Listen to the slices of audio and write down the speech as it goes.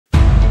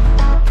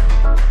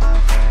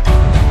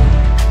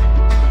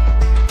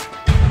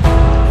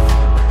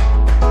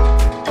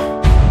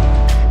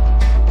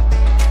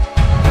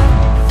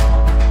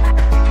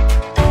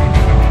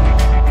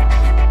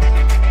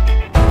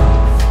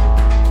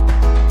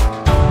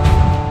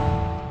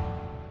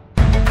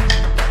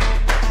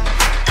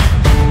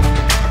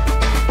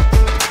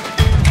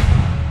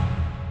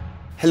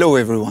Hello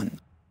everyone.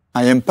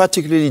 I am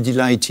particularly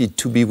delighted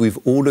to be with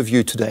all of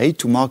you today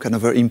to mark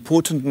another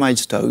important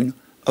milestone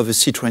of a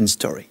Citroën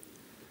story.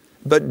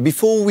 But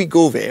before we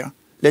go there,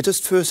 let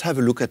us first have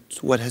a look at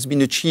what has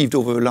been achieved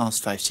over the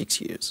last 5-6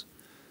 years.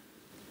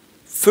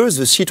 First,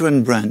 the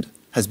Citroën brand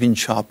has been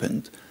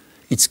sharpened.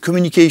 Its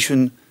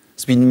communication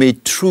has been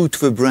made true to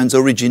the brand's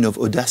origin of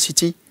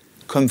audacity,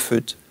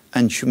 comfort,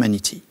 and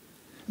humanity.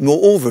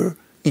 Moreover,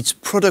 its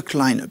product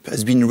lineup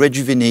has been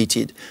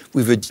rejuvenated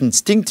with a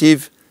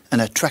distinctive and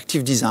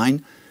attractive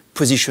design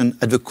positioned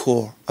at the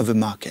core of the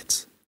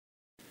market.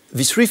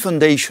 This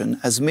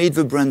refoundation has made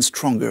the brand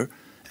stronger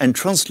and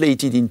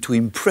translated into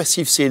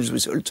impressive sales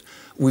results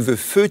with a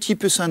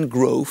 30%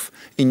 growth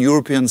in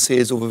European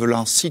sales over the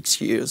last 6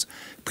 years,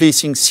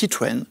 placing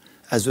Citroën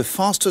as the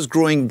fastest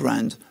growing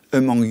brand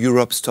among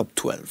Europe's top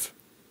 12.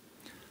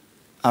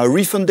 Our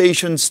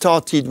refoundation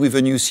started with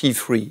a new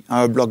C3,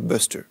 our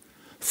blockbuster,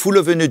 full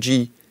of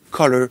energy,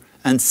 color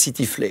and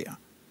city flair.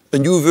 A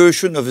new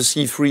version of the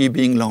C3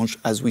 being launched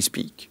as we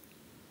speak.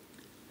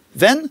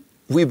 Then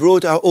we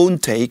brought our own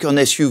take on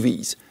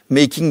SUVs,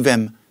 making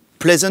them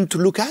pleasant to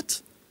look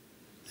at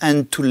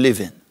and to live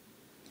in.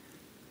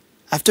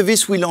 After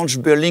this, we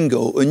launched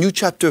Berlingo, a new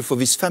chapter for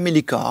this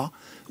family car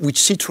which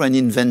Citroën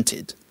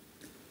invented.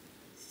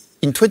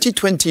 In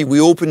 2020,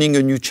 we're opening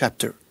a new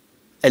chapter,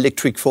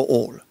 Electric for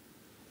All.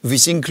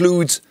 This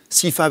includes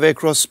C5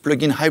 Aircross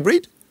plug-in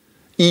hybrid,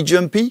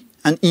 e-Jumpy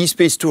and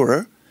e-Space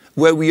Tourer,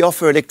 where we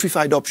offer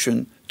electrified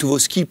option to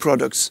those key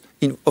products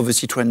of the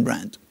Citroën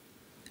brand.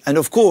 And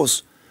of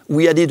course,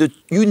 we added a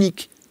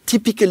unique,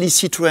 typically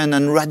Citroën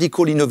and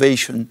radical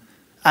innovation,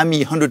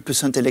 AMI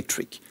 100%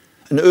 electric,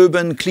 an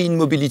urban clean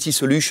mobility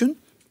solution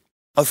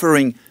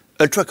offering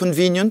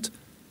ultra-convenient,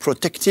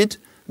 protected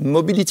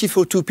mobility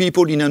for two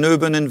people in an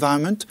urban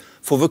environment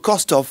for the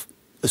cost of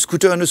a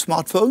scooter and a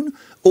smartphone,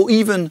 or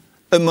even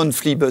a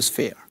monthly bus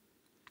fare.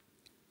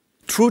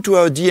 True to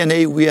our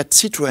DNA, we at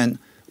Citroën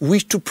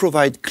wish to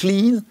provide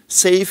clean,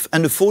 safe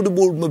and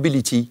affordable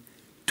mobility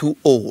to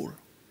all.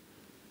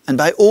 And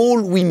by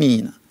all we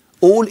mean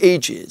all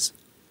ages.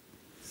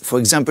 For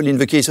example, in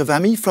the case of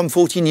AMI, from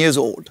 14 years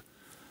old.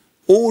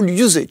 All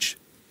usage,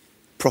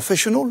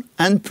 professional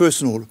and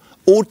personal,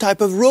 all type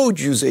of road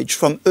usage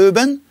from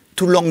urban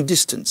to long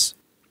distance.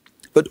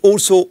 But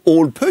also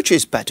all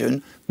purchase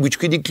pattern, which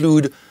could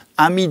include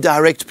AMI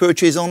direct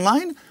purchase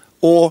online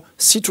or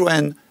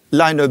Citroën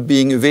lineup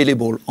being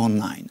available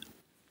online.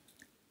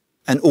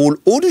 And all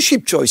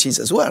ownership choices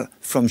as well,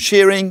 from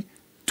sharing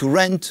to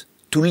rent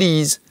to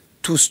lease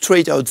to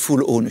straight out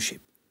full ownership.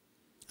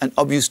 And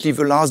obviously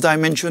the last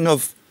dimension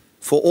of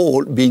for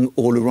all being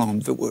all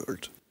around the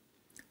world.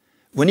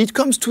 When it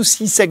comes to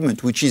C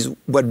segment, which is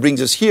what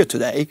brings us here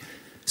today,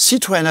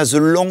 Citroën has a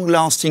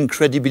long-lasting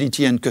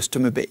credibility and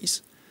customer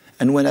base.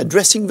 And when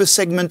addressing the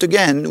segment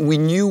again, we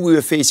knew we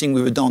were facing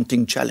with a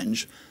daunting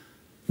challenge.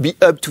 Be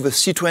up to the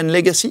Citroën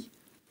legacy,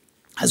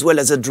 as well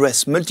as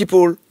address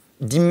multiple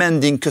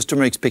demanding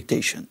customer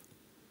expectation.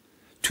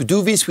 To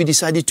do this, we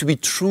decided to be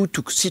true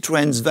to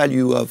Citroën's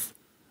value of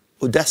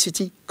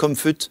audacity,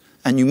 comfort,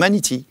 and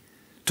humanity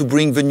to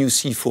bring the new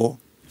C4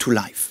 to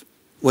life.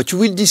 What you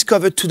will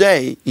discover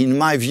today, in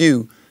my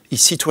view, is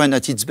Citroën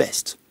at its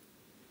best.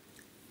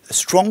 A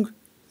strong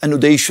and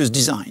audacious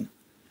design,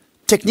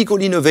 technical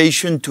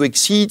innovation to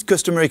exceed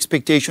customer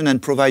expectation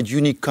and provide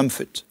unique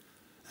comfort,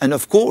 and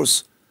of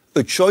course,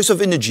 a choice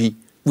of energy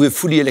with a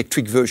fully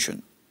electric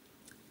version.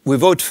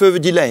 Without further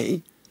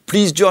delay,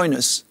 please join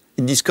us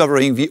in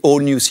discovering the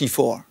all-new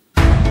C4.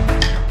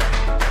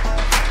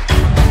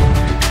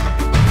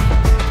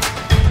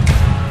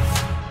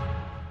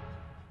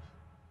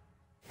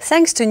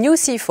 Thanks to new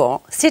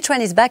C4, Citroën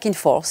is back in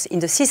force in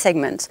the C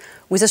segment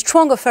with a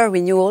strong offer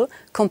renewal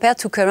compared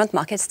to current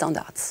market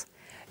standards.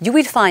 You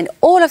will find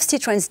all of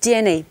Citroën's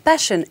DNA,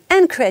 passion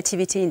and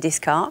creativity in this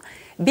car,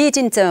 be it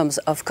in terms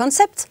of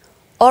concept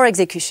or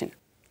execution.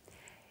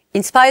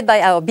 Inspired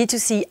by our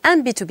B2C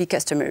and B2B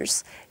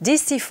customers,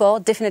 this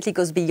C4 definitely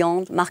goes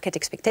beyond market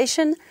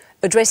expectation,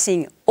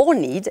 addressing all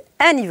need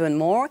and even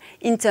more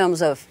in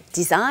terms of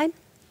design,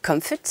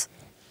 comfort,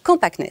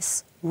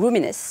 compactness,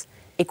 roominess,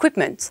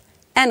 equipment,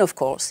 and of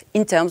course,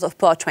 in terms of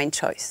powertrain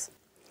choice.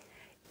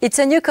 It's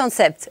a new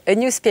concept, a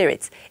new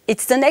spirit.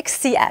 It's the next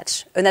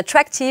C-hatch, an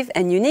attractive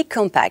and unique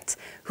compact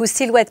whose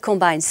silhouette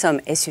combines some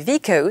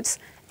SUV codes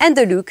and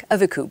the look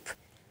of a coupe.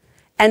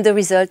 And the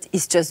result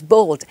is just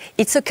bold.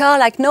 It's a car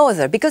like no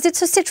other because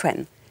it's a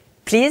Citroën.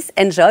 Please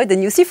enjoy the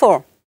new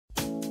C4.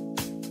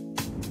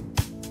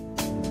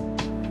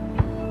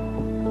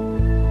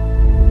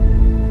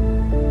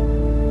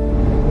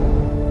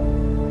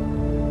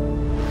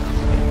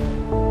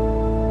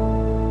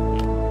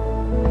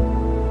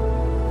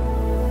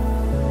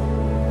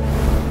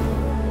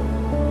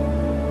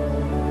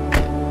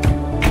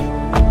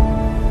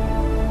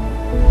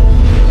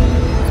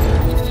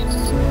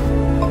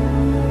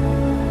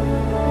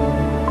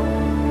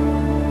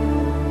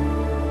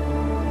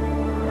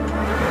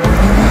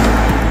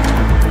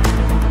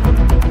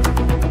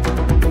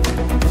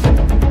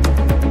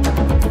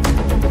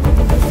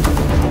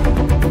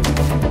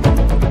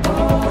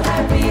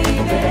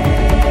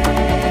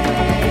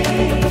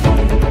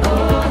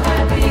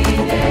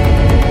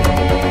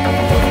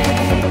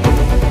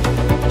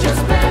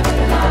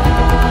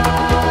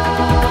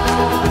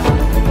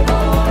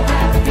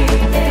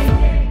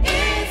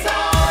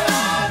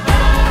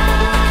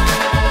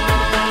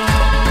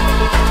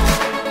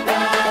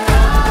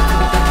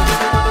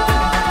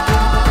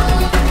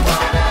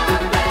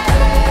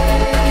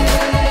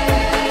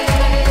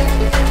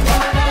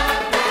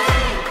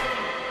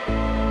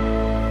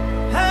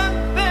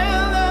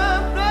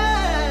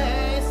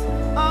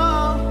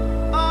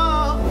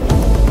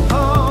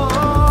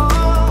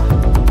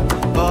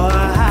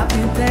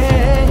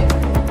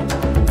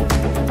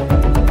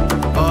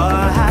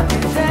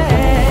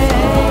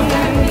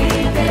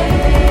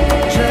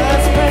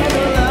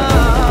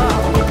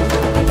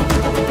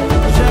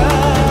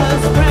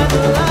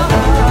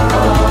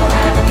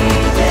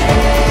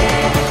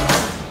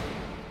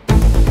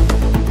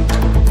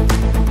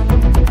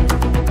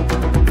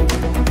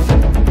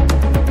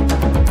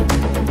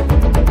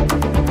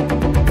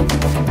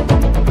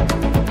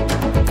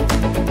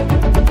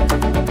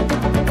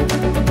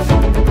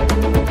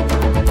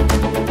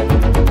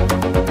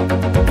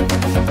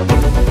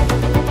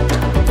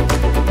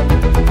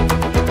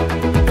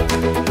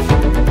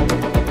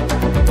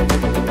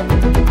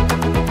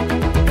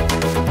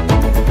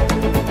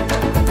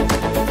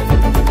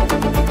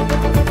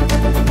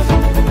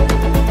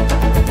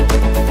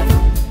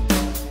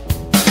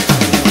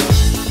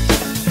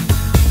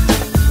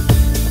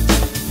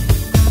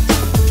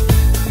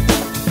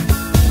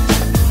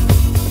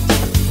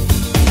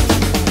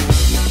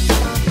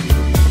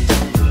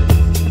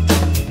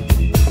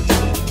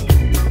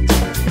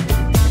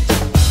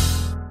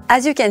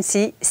 As you can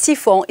see,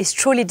 C4 is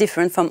truly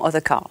different from other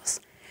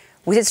cars.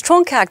 With its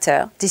strong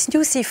character, this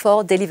new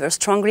C4 delivers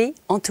strongly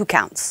on two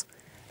counts: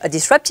 a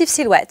disruptive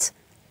silhouette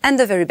and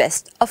the very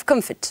best of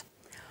comfort.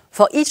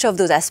 For each of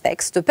those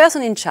aspects, the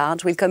person in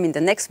charge will come in the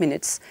next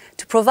minutes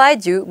to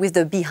provide you with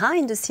the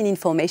behind-the-scene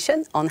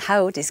information on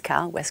how this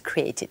car was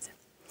created.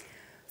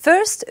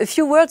 First, a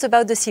few words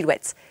about the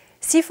silhouette.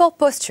 C4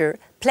 posture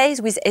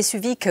plays with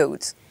SUV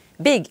codes: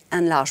 big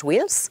and large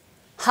wheels,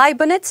 high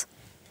bonnet,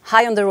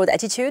 high on-the-road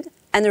attitude,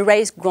 and a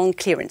raised ground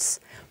clearance,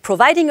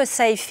 providing a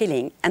safe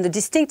feeling and a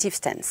distinctive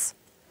stance.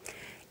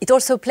 It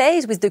also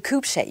plays with the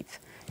coupe shape: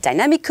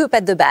 dynamic coupe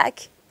at the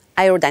back,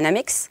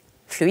 aerodynamics,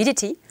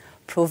 fluidity,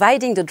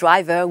 providing the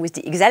driver with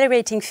the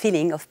exhilarating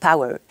feeling of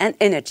power and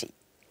energy.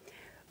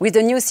 With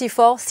the new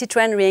C4,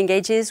 Citroën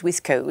re-engages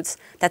with codes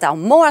that are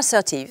more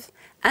assertive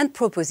and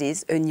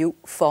proposes a new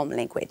form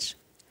language.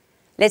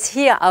 Let's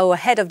hear our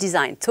head of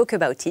design talk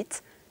about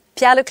it.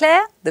 Pierre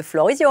Leclerc, the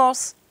floor is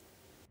yours.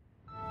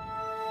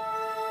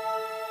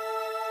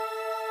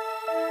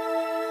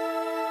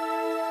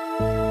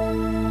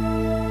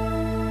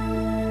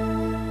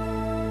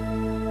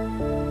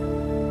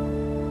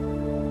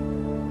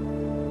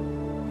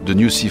 The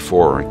new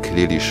C4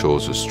 clearly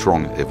shows a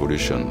strong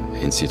evolution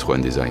in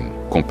Citroën design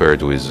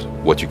compared with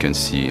what you can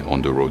see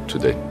on the road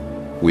today.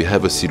 We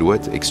have a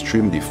silhouette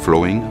extremely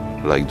flowing,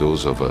 like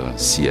those of a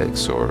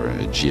CX or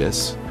a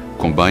GS,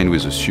 combined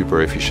with a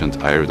super efficient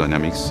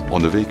aerodynamics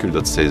on a vehicle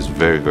that stays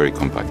very, very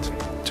compact.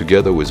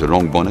 Together with a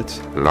long bonnet,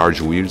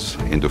 large wheels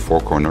in the four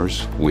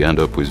corners, we end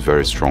up with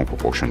very strong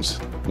proportions.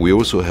 We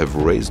also have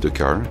raised the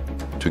car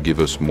to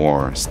give us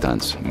more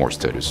stance, more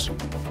status.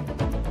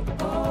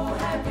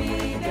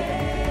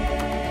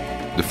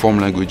 The form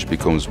language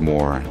becomes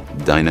more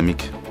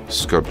dynamic,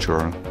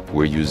 sculptural.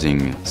 We're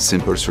using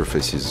simple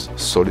surfaces,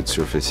 solid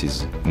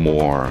surfaces,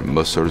 more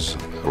muscles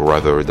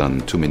rather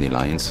than too many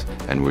lines,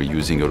 and we're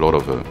using a lot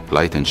of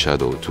light and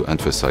shadow to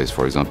emphasize,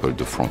 for example,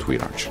 the front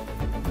wheel arch.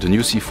 The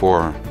new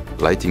C4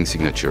 lighting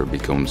signature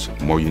becomes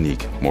more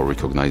unique, more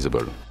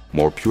recognizable,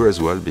 more pure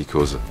as well,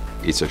 because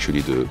it's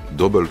actually the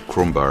double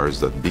chrome bars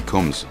that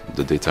becomes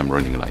the daytime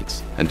running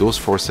lights. And those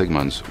four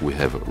segments we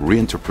have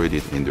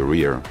reinterpreted in the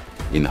rear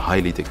in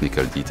highly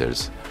technical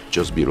details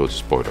just below the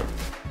spoiler.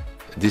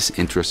 This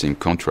interesting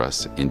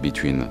contrast in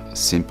between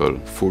simple,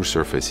 full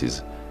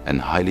surfaces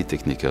and highly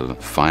technical,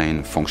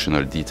 fine,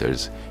 functional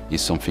details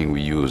is something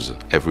we use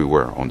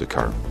everywhere on the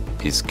car.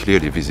 It's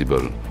clearly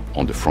visible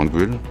on the front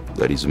grille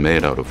that is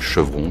made out of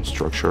chevron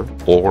structure,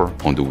 or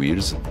on the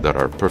wheels that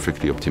are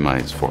perfectly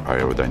optimized for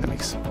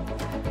aerodynamics.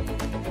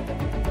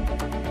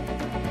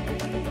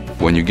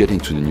 When you get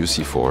into the new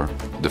C4,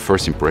 the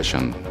first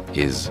impression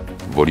is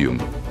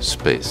volume,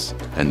 space,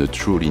 and a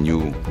truly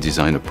new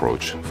design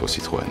approach for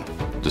Citroën.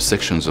 The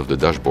sections of the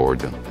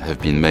dashboard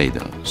have been made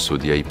so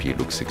the IP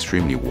looks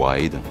extremely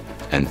wide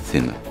and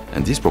thin,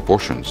 and these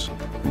proportions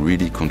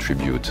really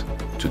contribute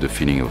to the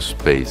feeling of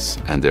space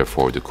and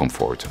therefore the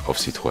comfort of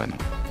Citroën.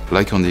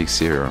 Like on the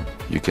exterior,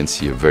 you can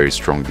see a very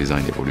strong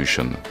design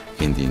evolution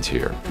in the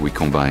interior. We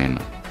combine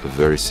a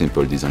very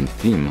simple design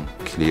theme,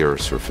 clear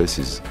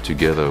surfaces,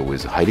 together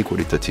with highly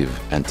qualitative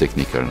and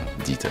technical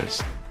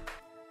details.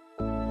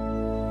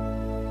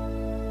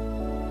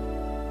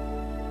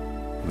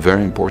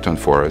 Very important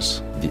for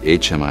us, the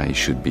HMI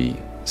should be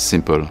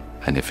simple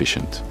and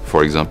efficient.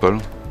 For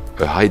example,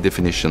 a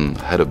high-definition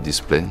head-up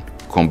display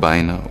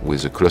combined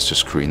with a cluster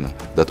screen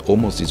that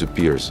almost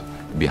disappears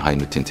behind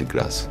the tinted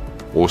glass.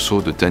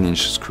 Also, the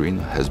 10-inch screen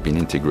has been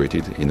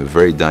integrated in a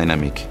very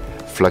dynamic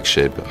flag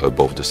shape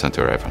above the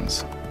center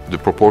heavens. The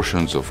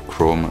proportions of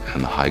chrome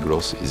and high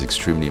gloss is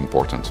extremely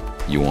important.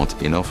 You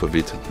want enough of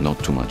it, not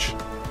too much.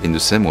 In the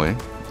same way,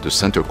 the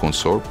center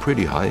console,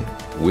 pretty high,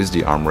 with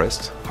the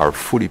armrest, are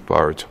fully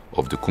part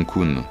of the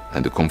cocoon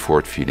and the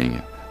comfort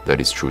feeling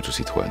that is true to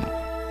Citroën.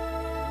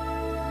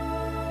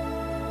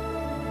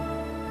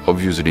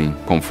 Obviously,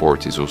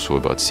 comfort is also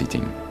about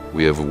seating.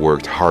 We have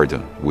worked hard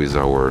with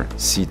our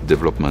seat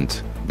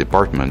development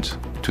department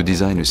to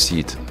design a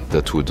seat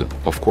that would,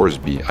 of course,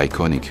 be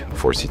iconic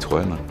for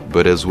Citroën,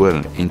 but as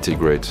well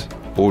integrate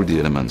all the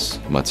elements,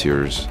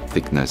 materials,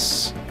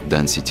 thickness,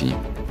 density,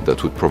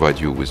 that would provide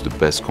you with the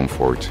best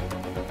comfort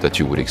that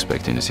you would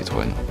expect in a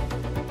Citroën.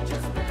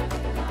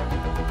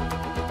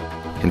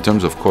 In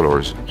terms of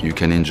colors, you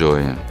can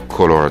enjoy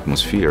color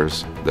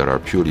atmospheres that are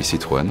purely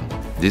Citroën.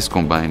 This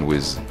combined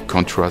with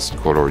contrast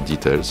color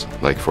details,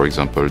 like for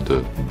example the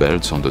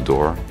belts on the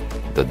door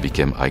that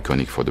became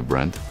iconic for the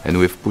brand. And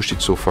we've pushed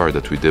it so far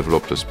that we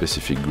developed a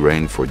specific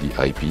grain for the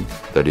IP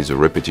that is a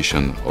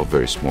repetition of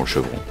very small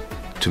chevron.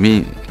 To me,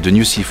 the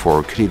new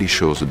C4 clearly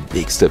shows a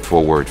big step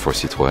forward for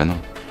Citroën,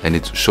 and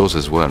it shows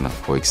as well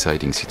how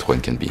exciting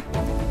Citroën can be.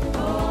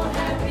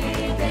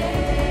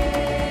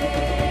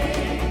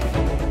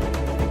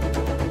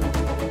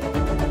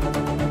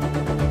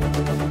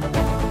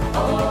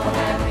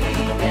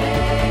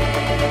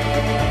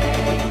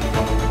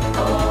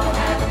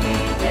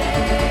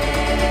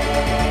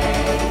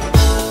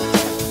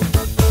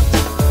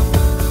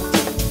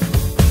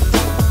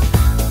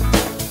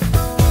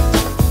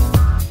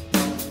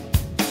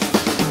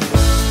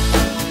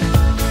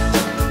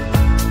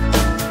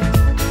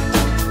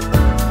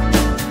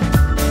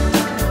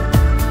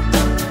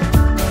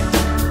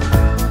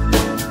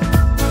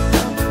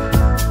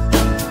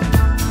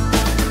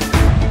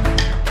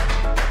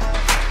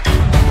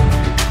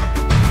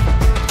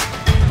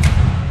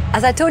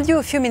 As I told you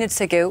a few minutes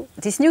ago,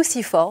 this new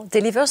C4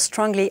 delivers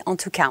strongly on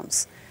two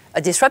counts: a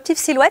disruptive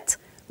silhouette,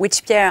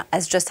 which Pierre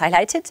has just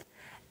highlighted,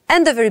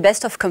 and the very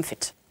best of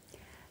comfort.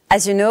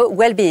 As you know,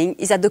 well-being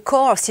is at the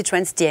core of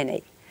Citroen's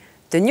DNA.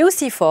 The new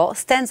C4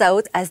 stands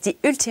out as the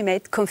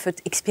ultimate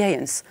comfort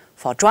experience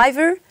for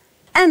driver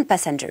and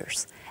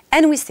passengers,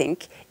 and we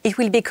think it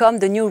will become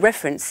the new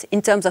reference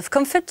in terms of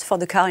comfort for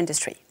the car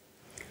industry.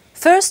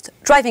 First,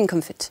 driving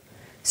comfort.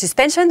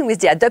 Suspension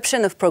with the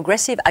adoption of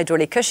progressive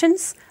hydraulic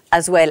cushions,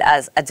 as well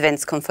as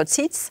advanced comfort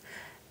seats,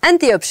 and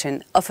the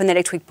option of an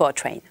electric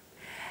powertrain.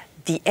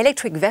 The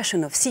electric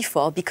version of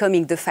C4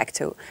 becoming de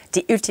facto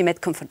the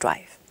ultimate comfort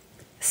drive.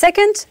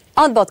 Second,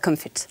 onboard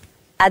comfort.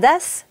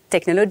 ADAS,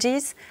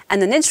 technologies,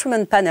 and an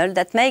instrument panel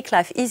that make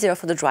life easier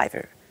for the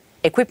driver.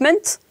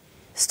 Equipment,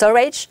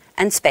 storage,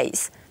 and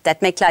space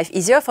that make life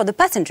easier for the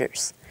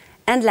passengers.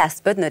 And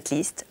last but not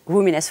least,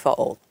 roominess for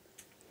all.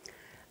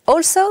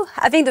 Also,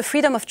 having the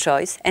freedom of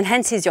choice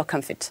enhances your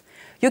comfort.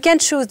 You can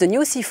choose the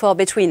new C4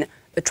 between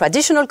a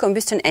traditional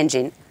combustion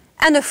engine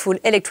and a full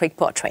electric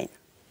powertrain.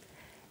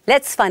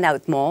 Let's find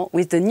out more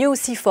with the new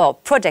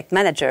C4 project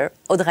manager,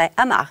 Audrey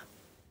Amar.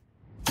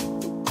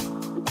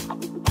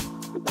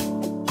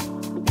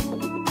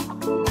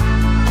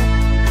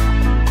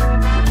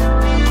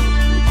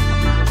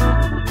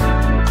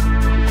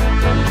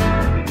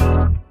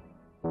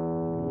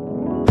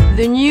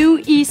 The new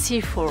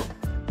ë-C4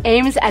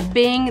 aims at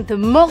being the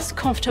most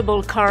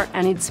comfortable car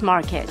on its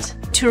market.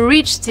 To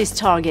reach this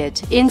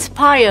target,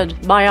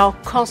 inspired by our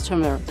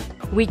customer,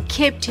 we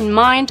kept in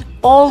mind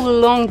all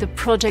along the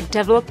project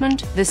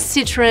development the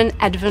Citroen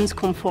Advanced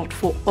Comfort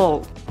for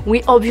All.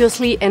 We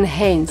obviously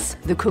enhance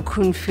the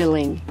cocoon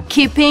feeling.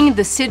 Keeping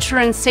the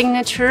Citroen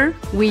signature,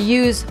 we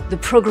use the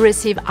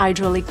progressive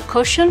hydraulic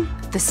cushion,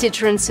 the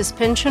Citroen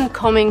suspension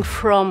coming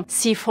from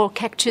C4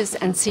 Cactus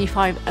and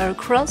C5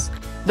 Aircross,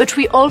 but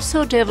we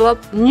also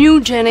develop new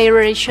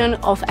generation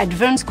of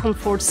advanced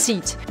comfort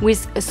seat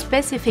with a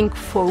specific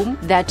foam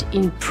that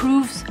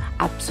improves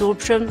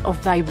absorption of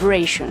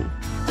vibration.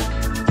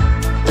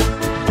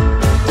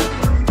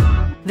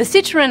 The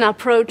Citroen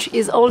approach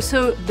is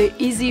also the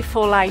Easy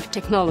for Life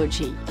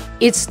technology.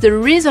 It's the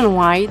reason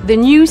why the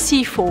new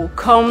C4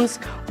 comes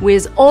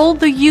with all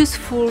the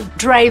useful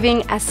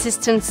driving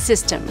assistance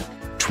system,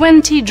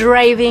 20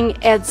 driving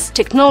aids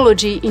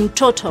technology in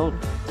total,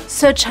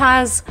 such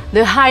as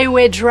the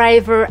highway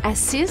driver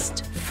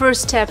assist,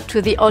 first step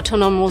to the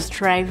autonomous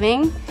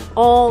driving,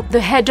 or the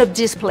head-up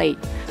display,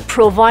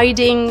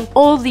 providing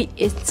all the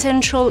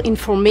essential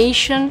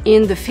information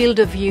in the field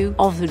of view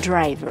of the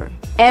driver.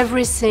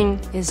 Everything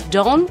is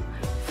done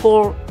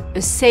for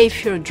a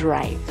safer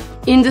drive.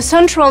 In the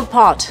central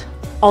part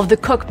of the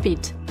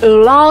cockpit, a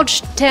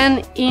large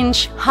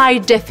 10-inch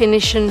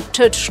high-definition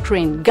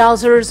touchscreen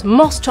gathers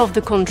most of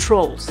the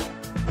controls.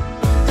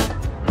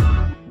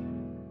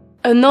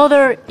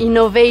 Another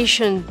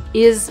innovation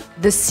is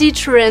the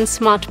Citroen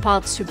Smart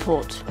Part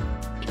support.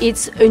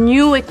 It's a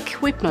new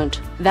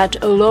equipment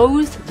that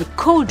allows the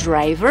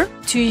co-driver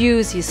to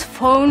use his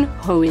phone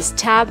or his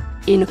tab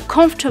in a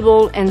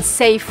comfortable and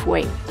safe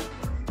way.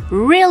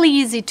 Really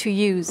easy to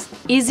use,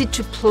 easy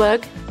to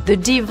plug, the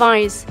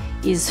device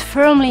is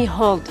firmly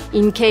held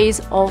in case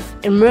of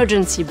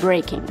emergency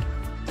braking.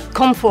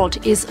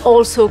 Comfort is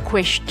also a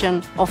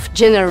question of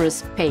generous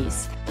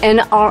space,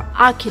 and our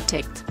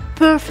architect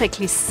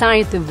perfectly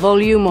sized the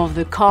volume of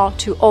the car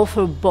to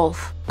offer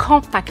both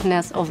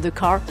compactness of the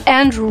car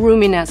and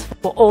roominess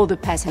for all the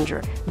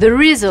passengers. The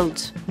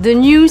result, the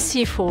new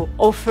C4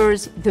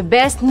 offers the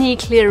best knee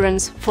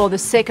clearance for the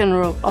second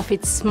row of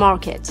its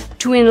market.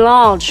 To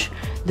enlarge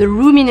the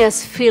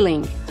roominess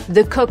feeling,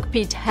 the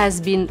cockpit has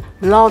been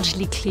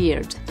largely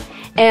cleared,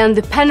 and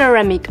the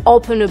panoramic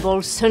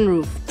openable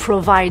sunroof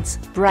provides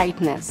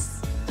brightness.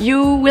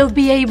 You will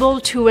be able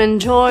to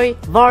enjoy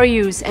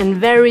various and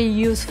very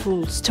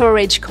useful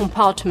storage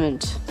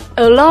compartments.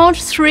 A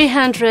large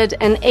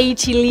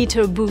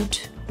 380-liter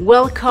boot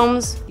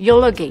welcomes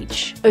your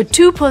luggage. A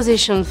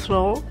two-position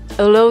floor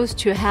allows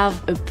to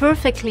have a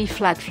perfectly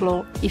flat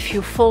floor if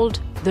you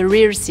fold the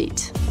rear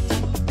seat.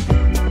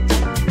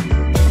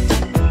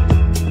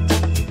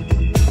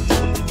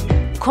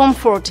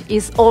 Comfort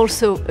is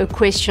also a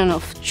question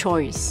of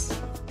choice.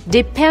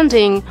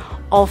 Depending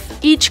on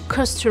each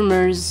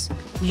customer's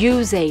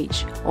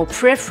usage or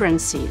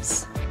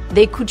preferences,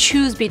 they could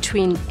choose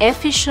between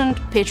efficient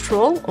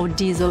petrol or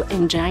diesel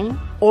engine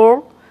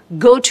or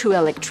go to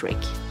electric.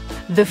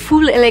 The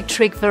full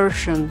electric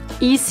version,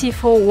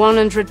 ë-C4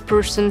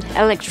 100%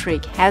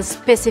 electric, has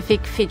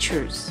specific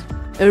features.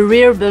 A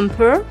rear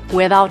bumper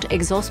without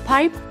exhaust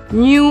pipe,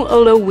 new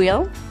alloy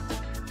wheel,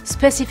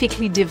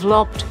 specifically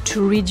developed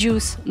to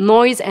reduce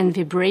noise and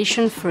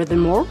vibration.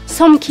 Furthermore,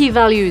 some key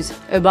values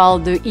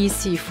about the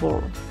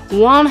ë-C4.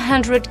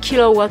 100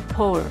 kilowatt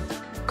power,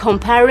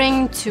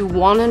 comparing to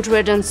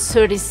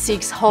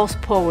 136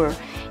 horsepower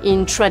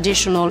in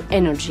traditional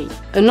energy.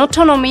 An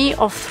autonomy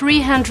of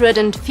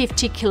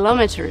 350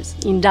 kilometers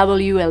in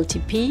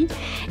WLTP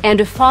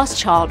and a fast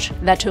charge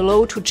that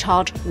allows to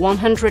charge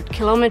 100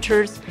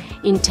 kilometers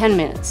in 10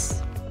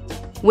 minutes.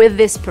 With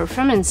these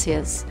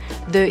performances,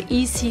 the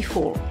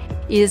ë-C4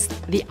 is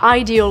the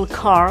ideal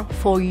car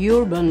for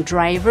urban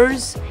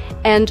drivers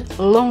and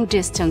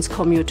long-distance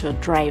commuter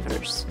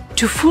drivers.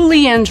 To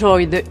fully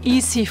enjoy the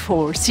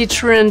ë-C4,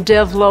 Citroën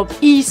developed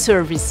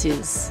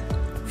e-services,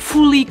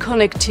 fully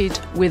connected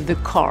with the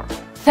car.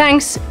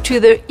 Thanks to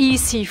the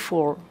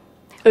ë-C4,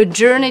 a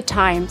journey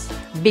time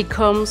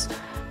becomes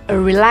a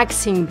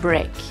relaxing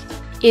break.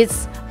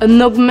 It's an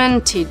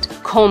augmented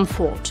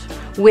comfort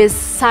with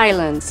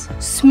silence,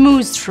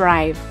 smooth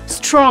drive,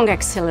 strong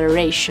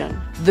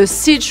acceleration. The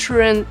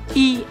Citroën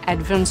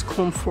e-Advanced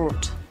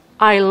Comfort.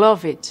 I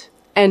love it,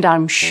 and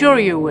I'm sure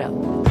you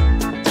will.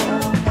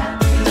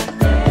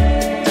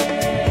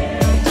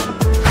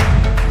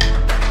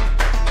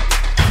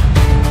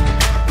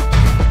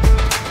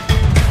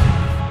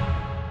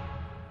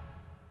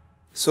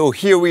 So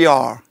here we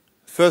are.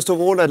 First of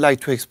all, I'd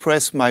like to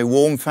express my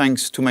warm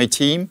thanks to my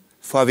team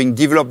for having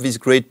developed this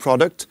great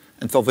product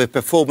and for their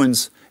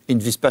performance in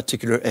this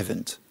particular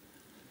event.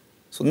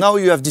 So now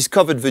you have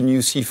discovered the new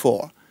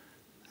C4.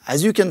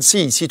 As you can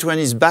see, Citroën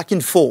is back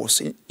in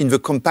force in the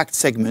compact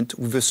segment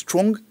with a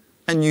strong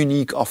and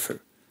unique offer.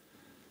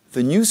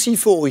 The new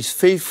C4 is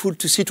faithful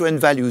to Citroën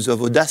values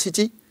of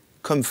audacity,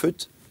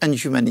 comfort and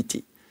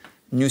humanity.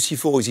 New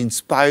C4 is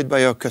inspired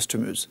by our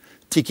customers,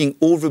 ticking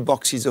all the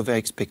boxes of their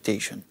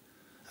expectation.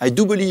 I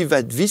do believe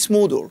that this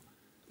model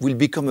will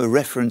become a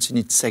reference in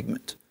its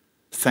segment,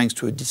 thanks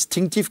to a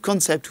distinctive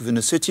concept with an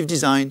assertive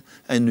design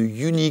and a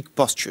unique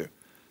posture.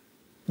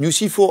 New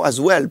C4 as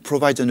well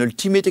provides an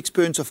ultimate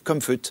experience of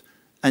comfort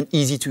and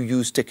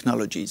easy-to-use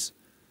technologies.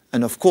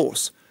 And of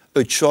course,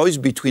 a choice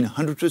between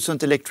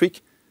 100%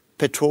 electric,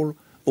 petrol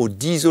or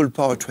diesel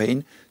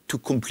powertrain to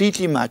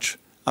completely match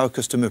our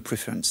customer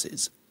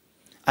preferences.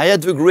 I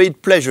had the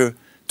great pleasure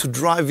to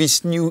drive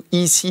this new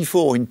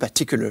ë-C4 in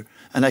particular,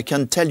 and I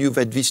can tell you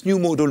that this new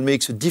model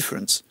makes a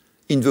difference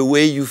in the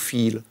way you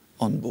feel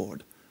on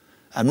board.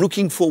 I'm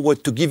looking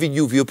forward to giving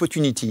you the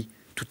opportunity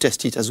to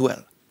test it as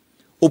well.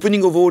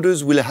 Opening of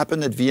orders will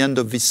happen at the end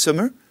of this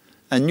summer,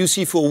 and new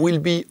C4 will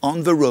be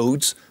on the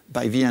roads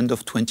by the end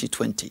of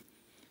 2020.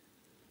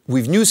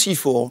 With new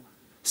C4,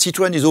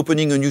 Citroën is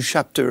opening a new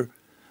chapter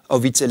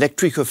of its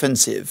electric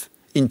offensive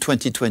in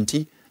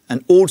 2020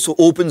 and also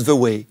opens the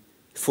way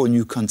for a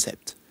new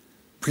concept.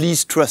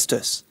 Please trust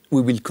us.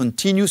 We will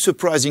continue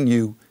surprising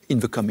you in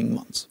the coming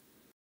months.